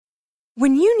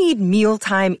When you need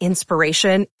mealtime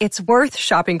inspiration, it's worth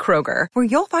shopping Kroger, where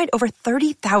you'll find over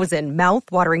 30,000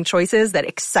 mouth-watering choices that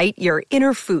excite your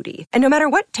inner foodie. And no matter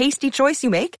what tasty choice you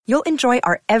make, you'll enjoy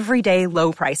our everyday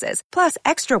low prices, plus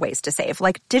extra ways to save,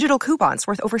 like digital coupons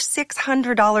worth over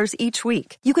 $600 each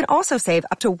week. You can also save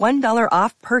up to $1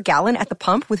 off per gallon at the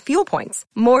pump with fuel points.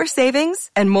 More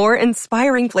savings and more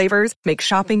inspiring flavors make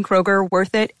shopping Kroger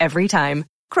worth it every time.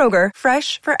 Kroger,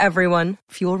 fresh for everyone.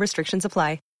 Fuel restrictions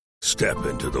apply. Step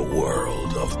into the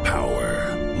world of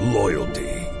power, loyalty,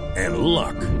 and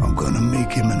luck. I'm gonna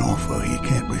make him an offer he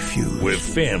can't refuse. With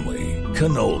family,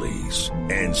 cannolis,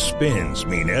 and spins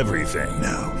mean everything.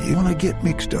 Now, you wanna get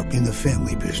mixed up in the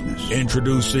family business.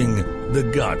 Introducing The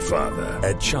Godfather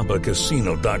at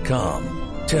ChumbaCasino.com.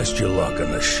 Test your luck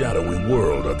in the shadowy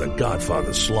world of The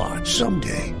Godfather slot.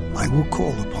 Someday, I will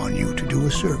call upon you to do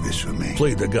a service for me.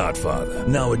 Play The Godfather,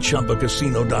 now at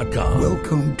ChumbaCasino.com.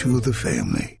 Welcome to the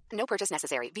family. No purchase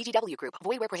necessary. VGW Group.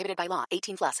 Void where prohibited by law.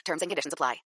 18 plus. Terms and conditions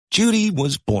apply. Judy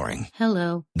was boring.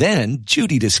 Hello. Then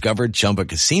Judy discovered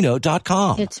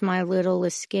ChumbaCasino.com. It's my little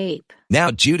escape. Now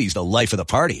Judy's the life of the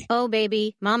party. Oh,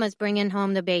 baby, mama's bringing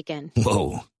home the bacon.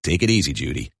 Whoa, take it easy,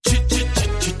 Judy.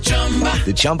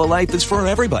 The Chumba life is for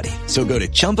everybody. So go to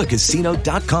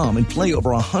ChumbaCasino.com and play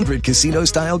over 100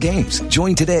 casino-style games.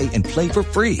 Join today and play for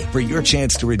free for your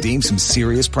chance to redeem some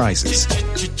serious prizes.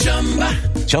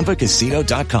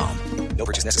 ChumbaCasino.com. No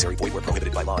purchase necessary. Void where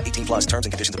prohibited by law. 18 plus terms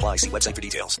and conditions apply. See website for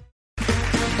details.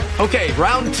 Okay,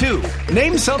 round two.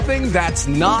 Name something that's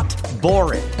not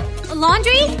boring. A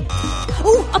laundry?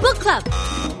 Ooh, a book club.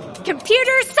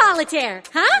 Computer solitaire,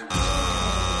 huh?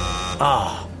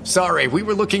 Ah, sorry, we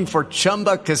were looking for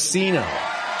Chumba Casino.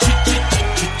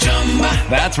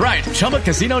 That's right,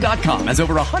 ChumbaCasino.com has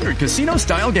over 100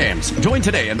 casino-style games. Join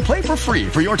today and play for free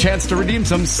for your chance to redeem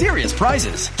some serious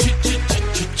prizes.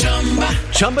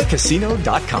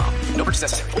 ChumbaCasino.com. No purchase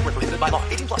necessary. Void where prohibited by law.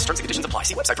 18 plus terms and conditions apply.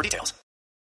 See website for details.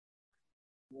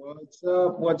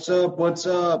 What's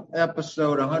up?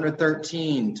 Episode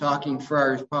 113, Talking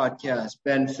Friars podcast.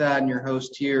 Ben Fadden, your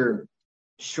host here.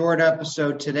 Short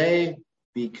episode today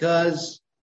because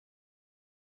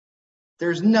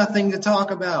there's nothing to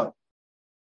talk about.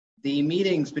 The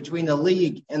meetings between the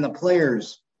league and the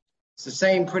players, it's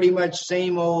the pretty much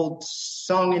same old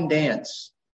song and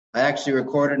dance. I actually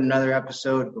recorded another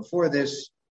episode before this,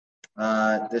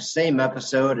 the same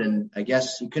episode, and I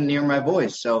guess you couldn't hear my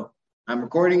voice, so I'm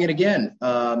recording it again.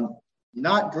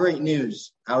 Not great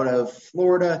news out of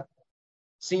Florida.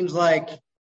 Seems like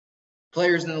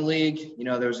players in the league,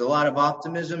 there's a lot of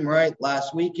optimism, right?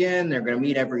 Last weekend, they're going to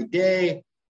meet every day.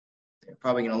 They're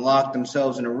probably going to lock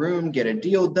themselves in a room, get a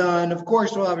deal done. Of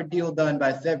course, we'll have a deal done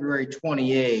by February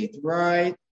 28th,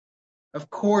 right? Of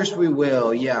course we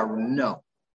will. Yeah, no.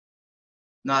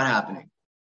 Not happening.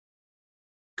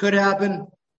 Could happen.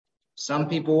 Some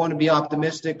people want to be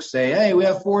optimistic, say, hey, we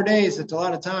have 4 days. That's a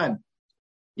lot of time.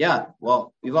 Yeah,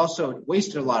 well, we've also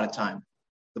wasted a lot of time.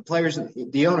 The players,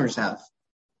 the owners have.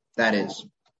 That is.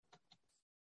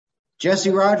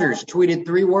 Jesse Rogers tweeted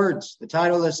 3 words, the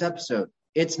title of this episode,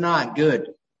 It's Not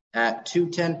Good, at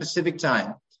 2:10 Pacific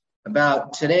time,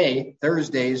 about today,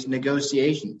 Thursday's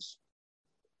negotiations.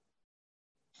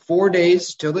 4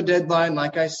 days till the deadline,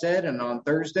 like I said, and on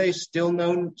Thursday, still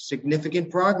no significant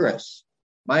progress.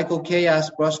 Michael Kay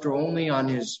asked Buster Olney on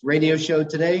his radio show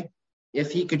today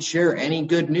if he could share any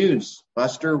good news.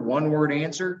 Buster, one-word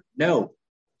answer, no.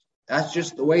 That's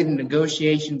just the way the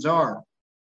negotiations are.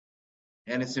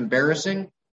 And it's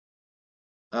embarrassing.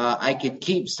 I could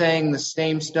keep saying the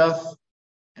same stuff,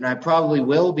 and I probably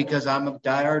will because I'm a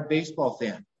diehard baseball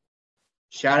fan.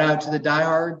 Shout out to the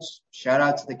diehards. Shout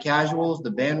out to the casuals,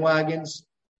 the bandwagons,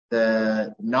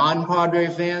 the non-Padre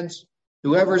fans.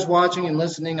 Whoever's watching and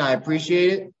listening, I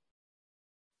appreciate it.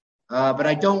 But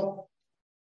I don't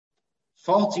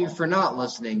fault you for not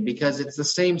listening because it's the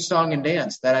same song and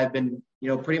dance that I've been,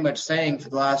 pretty much saying for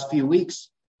the last few weeks,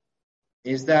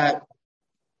 is that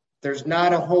there's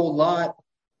not a whole lot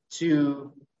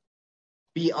to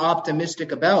be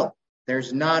optimistic about.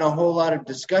 There's not a whole lot of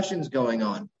discussions going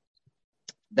on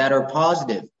that are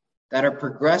positive, that are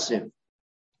progressive,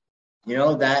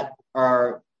 that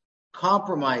are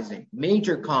compromising,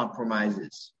 major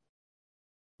compromises.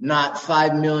 Not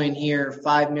 5 million here,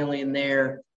 5 million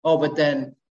there. Oh, but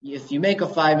then if you make a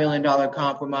 $5 million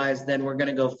compromise, then we're going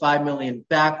to go 5 million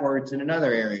backwards in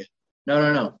another area.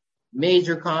 No.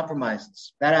 Major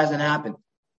compromises. That hasn't happened.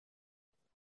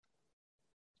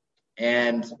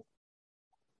 And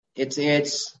it's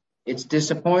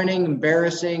disappointing,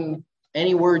 embarrassing.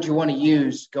 Any word you want to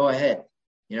use, go ahead.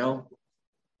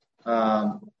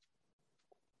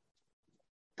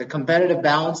 The competitive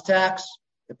balance tax,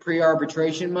 the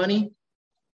pre-arbitration money,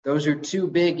 those are two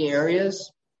big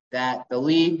areas that the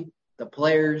league, the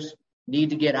players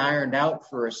need to get ironed out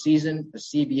for a season, a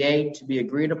CBA to be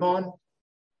agreed upon.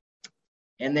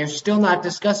 And they're still not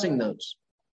discussing those.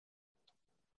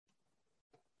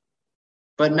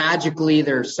 But magically,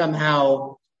 they're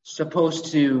somehow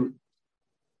supposed to,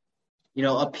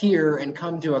 appear and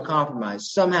come to a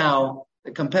compromise. Somehow,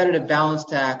 the competitive balance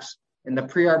tax and the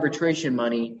pre-arbitration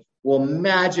money will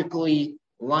magically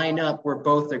line up where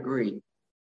both agree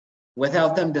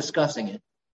without them discussing it.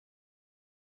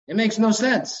 It makes no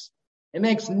sense. It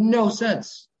makes no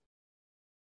sense.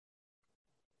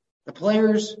 The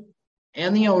players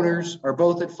and the owners are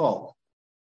both at fault.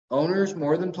 Owners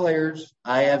more than players.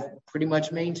 I have pretty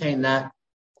much maintained that.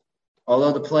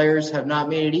 Although the players have not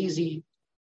made it easy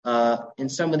in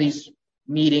some of these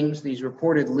meetings, these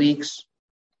reported leaks,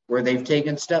 where they've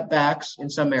taken step backs in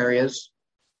some areas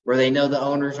where they know the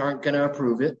owners aren't going to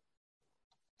approve it.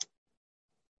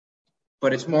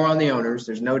 But it's more on the owners.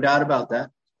 There's no doubt about that.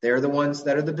 They're the ones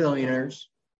that are the billionaires.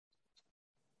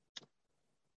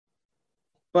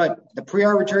 But the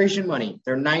pre-arbitration money,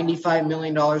 they're $95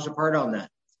 million apart on that.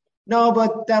 No,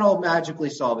 but that'll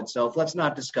magically solve itself. Let's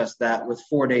not discuss that with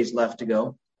 4 days left to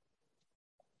go.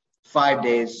 5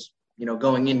 days,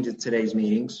 going into today's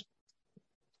meetings.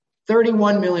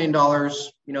 $31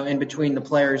 million, in between the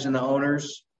players and the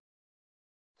owners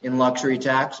in luxury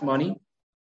tax money.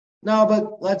 No,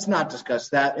 but let's not discuss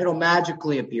that. It'll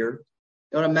magically appear.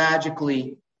 It'll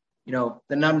magically, the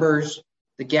numbers,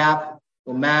 the gap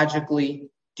will magically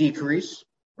decrease,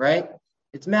 right?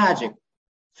 It's magic.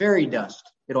 Fairy dust.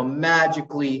 It'll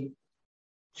magically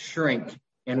shrink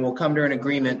and we'll come to an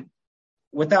agreement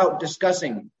without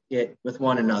discussing it with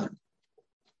one another.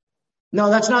 No,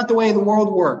 that's not the way the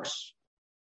world works.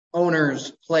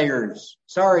 Owners, players.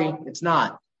 Sorry, it's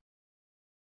not.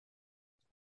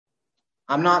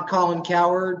 I'm not Colin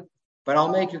Cowherd, but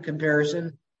I'll make a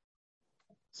comparison.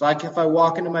 It's like if I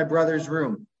walk into my brother's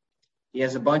room. He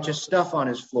has a bunch of stuff on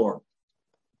his floor.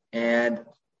 And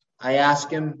I ask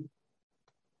him,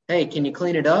 hey, can you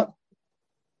clean it up?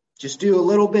 Just do a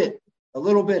little bit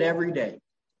every day.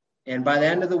 And by the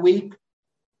end of the week,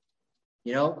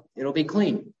 it'll be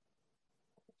clean.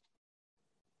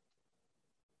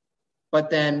 But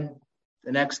then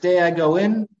the next day I go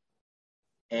in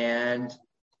and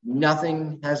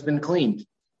nothing has been cleaned.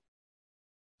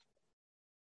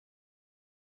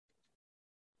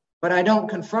 But I don't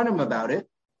confront him about it.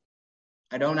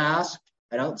 I don't ask.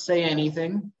 I don't say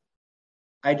anything.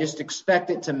 I just expect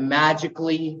it to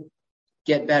magically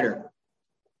get better.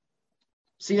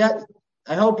 See that?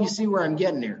 I hope you see where I'm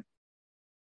getting here.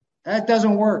 That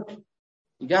doesn't work.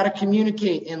 You got to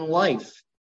communicate in life.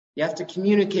 You have to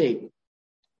communicate.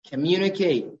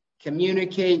 Communicate.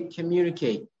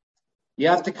 You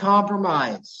have to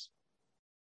compromise.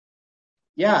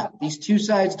 Yeah, these two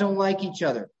sides don't like each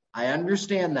other. I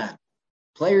understand that.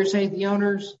 Players hate the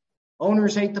owners.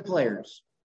 Owners hate the players.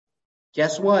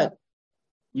 Guess what?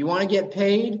 You want to get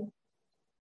paid?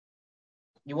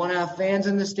 You want to have fans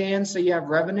in the stands so you have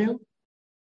revenue?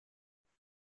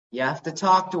 You have to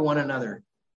talk to one another.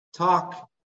 Talk.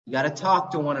 You got to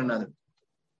talk to one another.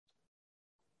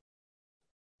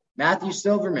 Matthew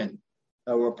Silverman,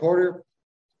 a reporter,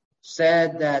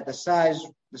 said that the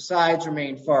sides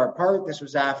remain far apart. This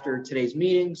was after today's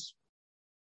meetings.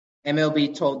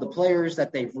 MLB told the players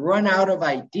that they've run out of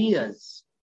ideas.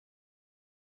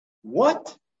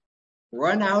 What?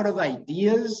 Run out of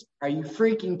ideas? Are you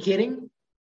freaking kidding?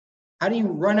 How do you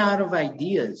run out of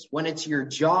ideas when it's your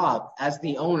job as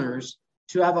the owners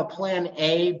to have a plan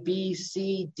A, B,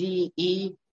 C, D,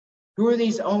 E? Who are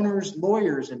these owners,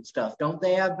 lawyers and stuff? Don't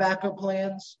they have backup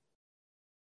plans?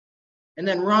 And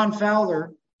then Ron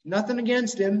Fowler, nothing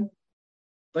against him,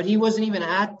 but he wasn't even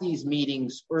at these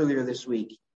meetings earlier this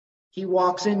week. He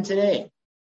walks in today.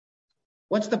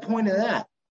 What's the point of that?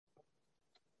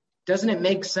 Doesn't it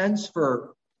make sense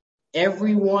for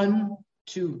everyone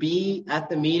to be at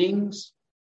the meetings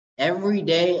every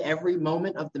day, every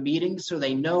moment of the meeting so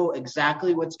they know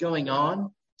exactly what's going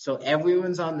on, so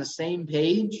everyone's on the same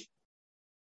page?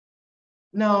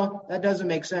 No, that doesn't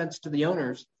make sense to the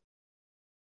owners.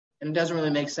 And it doesn't really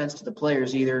make sense to the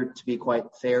players either, to be quite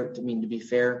fair, to be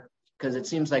fair, because it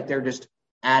seems like they're just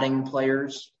adding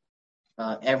players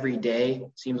every day.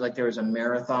 It seems like there was a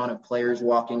marathon of players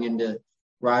walking into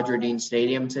Roger Dean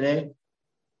Stadium today.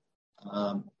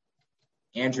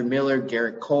 Andrew Miller,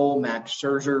 Garrett Cole, Max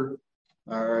Scherzer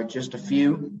are just a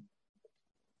few.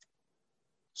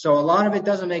 So a lot of it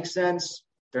doesn't make sense.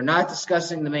 They're not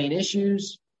discussing the main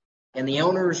issues, and the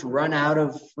owners run out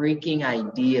of freaking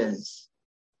ideas.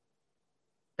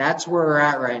 That's where we're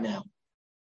at right now.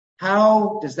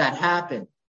 How does that happen?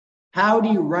 How do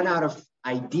you run out of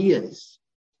ideas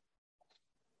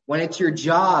when it's your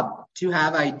job to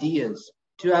have ideas,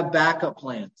 to have backup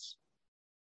plans?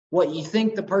 What, you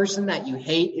think the person that you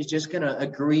hate is just going to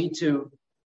agree to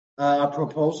a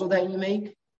proposal that you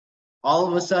make all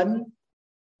of a sudden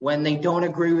when they don't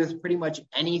agree with pretty much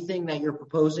anything that you're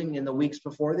proposing in the weeks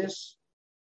before this?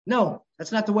 No,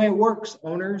 that's not the way it works,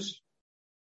 owners.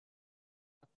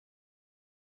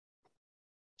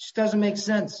 It just doesn't make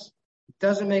sense. It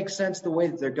doesn't make sense the way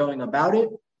that they're going about it.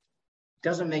 It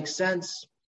doesn't make sense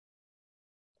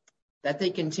that they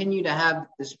continue to have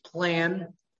this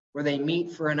plan where they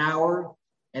meet for an hour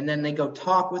and then they go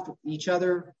talk with each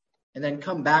other and then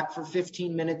come back for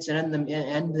 15 minutes and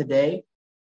end the day.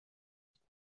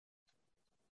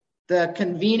 The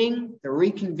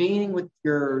reconvening with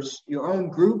your own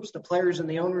groups, the players and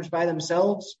the owners by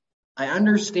themselves, I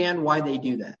understand why they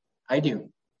do that. I do.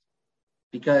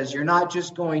 Because you're not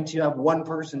just going to have one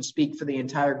person speak for the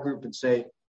entire group and say,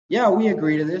 yeah, we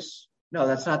agree to this. No,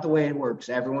 that's not the way it works.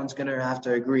 Everyone's going to have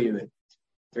to agree to it.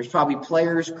 There's probably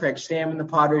players, Craig Stammen, the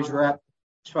Padres rep,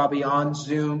 is probably on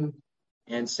Zoom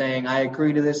and saying, I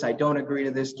agree to this, I don't agree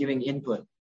to this, giving input.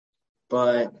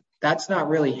 But that's not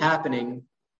really happening.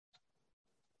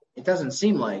 It doesn't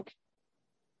seem like,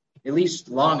 at least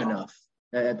long enough.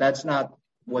 That's not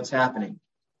what's happening.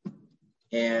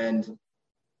 And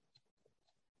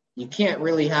you can't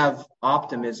really have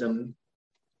optimism,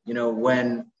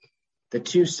 when the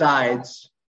two sides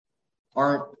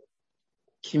aren't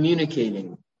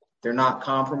communicating. They're not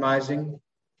compromising.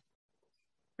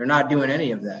 They're not doing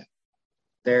any of that.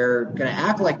 They're going to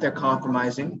act like they're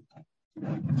compromising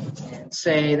and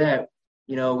say that,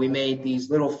 we made these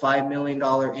little $5 million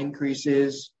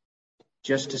increases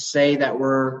just to say that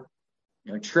we're,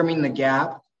 trimming the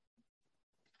gap.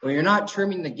 Well, you're not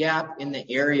trimming the gap in the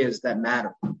areas that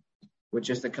matter, which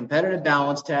is the competitive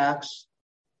balance tax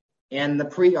and the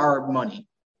pre-arb money,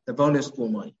 the bonus pool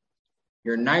money.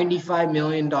 You're $95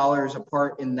 million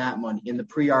apart in that money, in the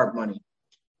pre-arb money.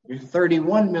 You're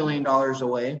 $31 million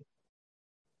away.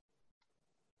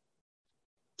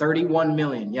 $31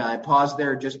 million. Yeah, I paused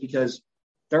there just because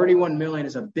 $31 million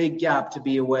is a big gap to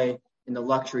be away in the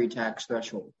luxury tax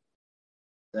threshold,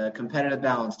 the competitive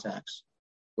balance tax,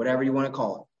 whatever you want to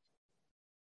call it.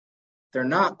 They're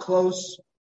not close.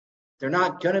 They're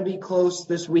not going to be close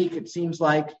this week, it seems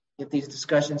like, if these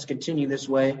discussions continue this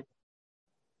way.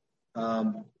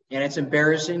 And it's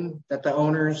embarrassing that the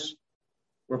owners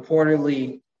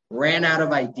reportedly ran out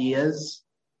of ideas.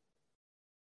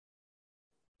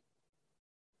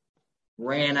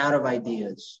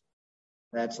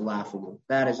 That's laughable.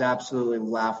 That is absolutely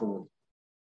laughable.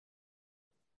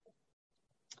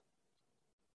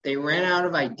 They ran out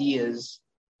of ideas,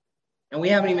 and we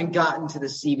haven't even gotten to the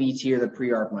CBT or the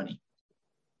pre-arb money.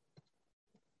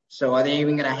 So are they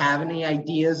even going to have any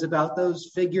ideas about those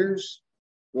figures?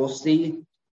 We'll see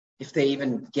if they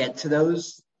even get to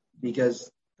those, because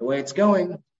the way it's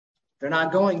going, they're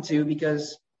not going to,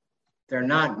 because they're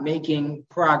not making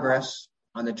progress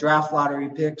on the draft lottery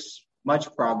picks,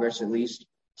 much progress at least,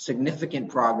 significant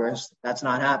progress. That's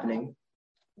not happening.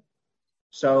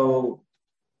 So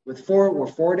we're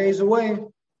 4 days away.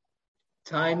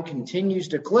 Time continues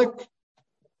to click.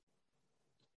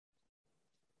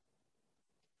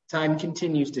 Time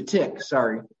continues to tick,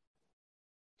 sorry.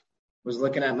 Was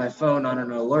looking at my phone on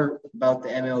an alert about the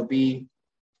MLB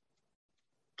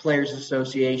Players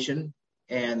Association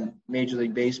and Major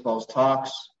League Baseball's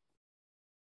talks.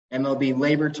 MLB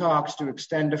labor talks to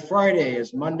extend to Friday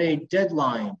as Monday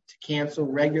deadline to cancel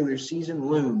regular season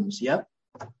looms. Yep.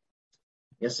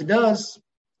 Yes, it does.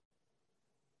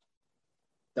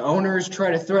 The owners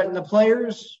try to threaten the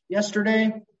players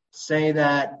yesterday, say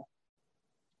that,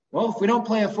 well, if we don't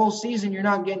play a full season, you're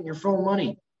not getting your full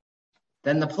money.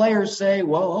 Then the players say,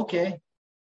 well, okay,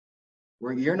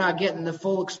 you're not getting the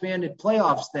full expanded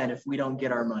playoffs then if we don't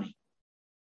get our money.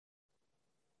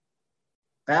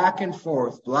 Back and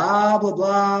forth, blah, blah,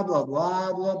 blah, blah,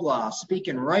 blah, blah, blah,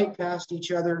 speaking right past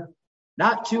each other,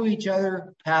 not to each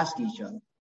other, past each other.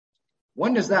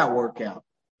 When does that work out?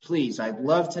 Please, I'd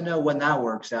love to know when that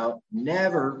works out.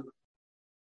 Never.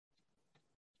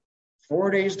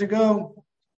 4 days to go.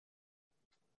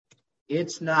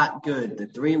 It's not good. The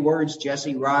 3 words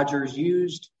Jesse Rogers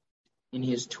used in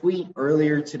his tweet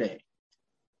earlier today.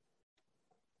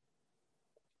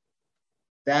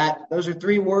 Those are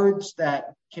 3 words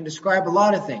that can describe a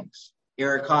lot of things.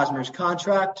 Eric Hosmer's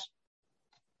contract,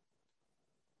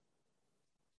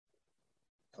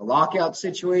 the lockout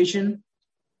situation,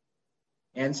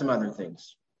 and some other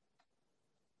things.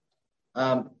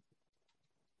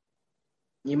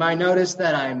 You might notice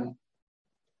that I'm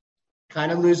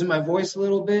kind of losing my voice a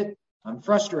little bit. I'm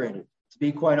frustrated, to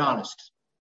be quite honest.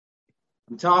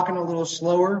 I'm talking a little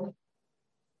slower.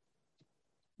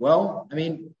 Well,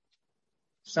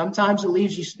 sometimes it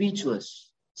leaves you speechless.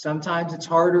 Sometimes it's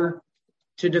harder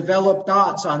to develop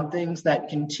thoughts on things that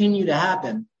continue to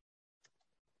happen,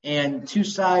 and two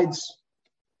sides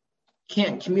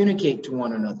can't communicate to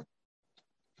one another.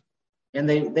 And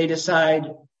they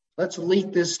decide, let's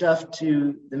leak this stuff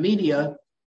to the media,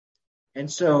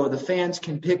 and so the fans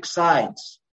can pick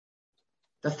sides.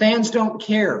 The fans don't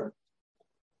care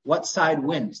what side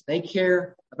wins. They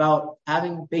care about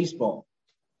having baseball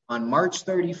on March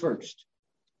 31st.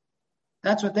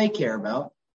 That's what they care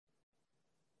about.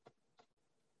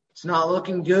 It's not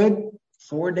looking good.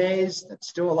 4 days, that's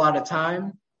still a lot of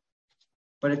time.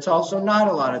 But it's also not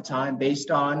a lot of time based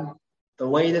on the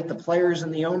way that the players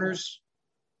and the owners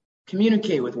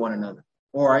communicate with one another.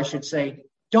 Or I should say,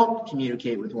 don't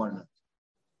communicate with one another.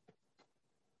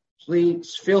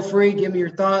 Please feel free, give me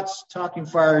your thoughts. Talking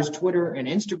Friars Twitter and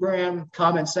Instagram,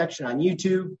 comment section on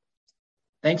YouTube.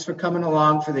 Thanks for coming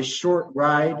along for this short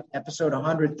ride, episode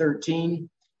 113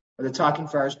 of the Talking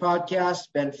Friars podcast.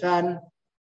 Ben Fadden.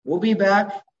 We'll be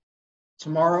back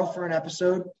tomorrow for an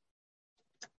episode.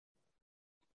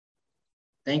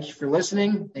 Thank you for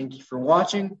listening. Thank you for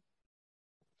watching.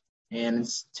 And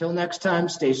until next time,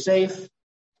 stay safe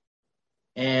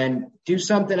and do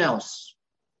something else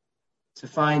to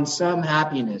find some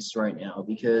happiness right now,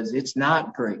 because it's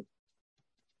not great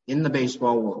in the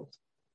baseball world.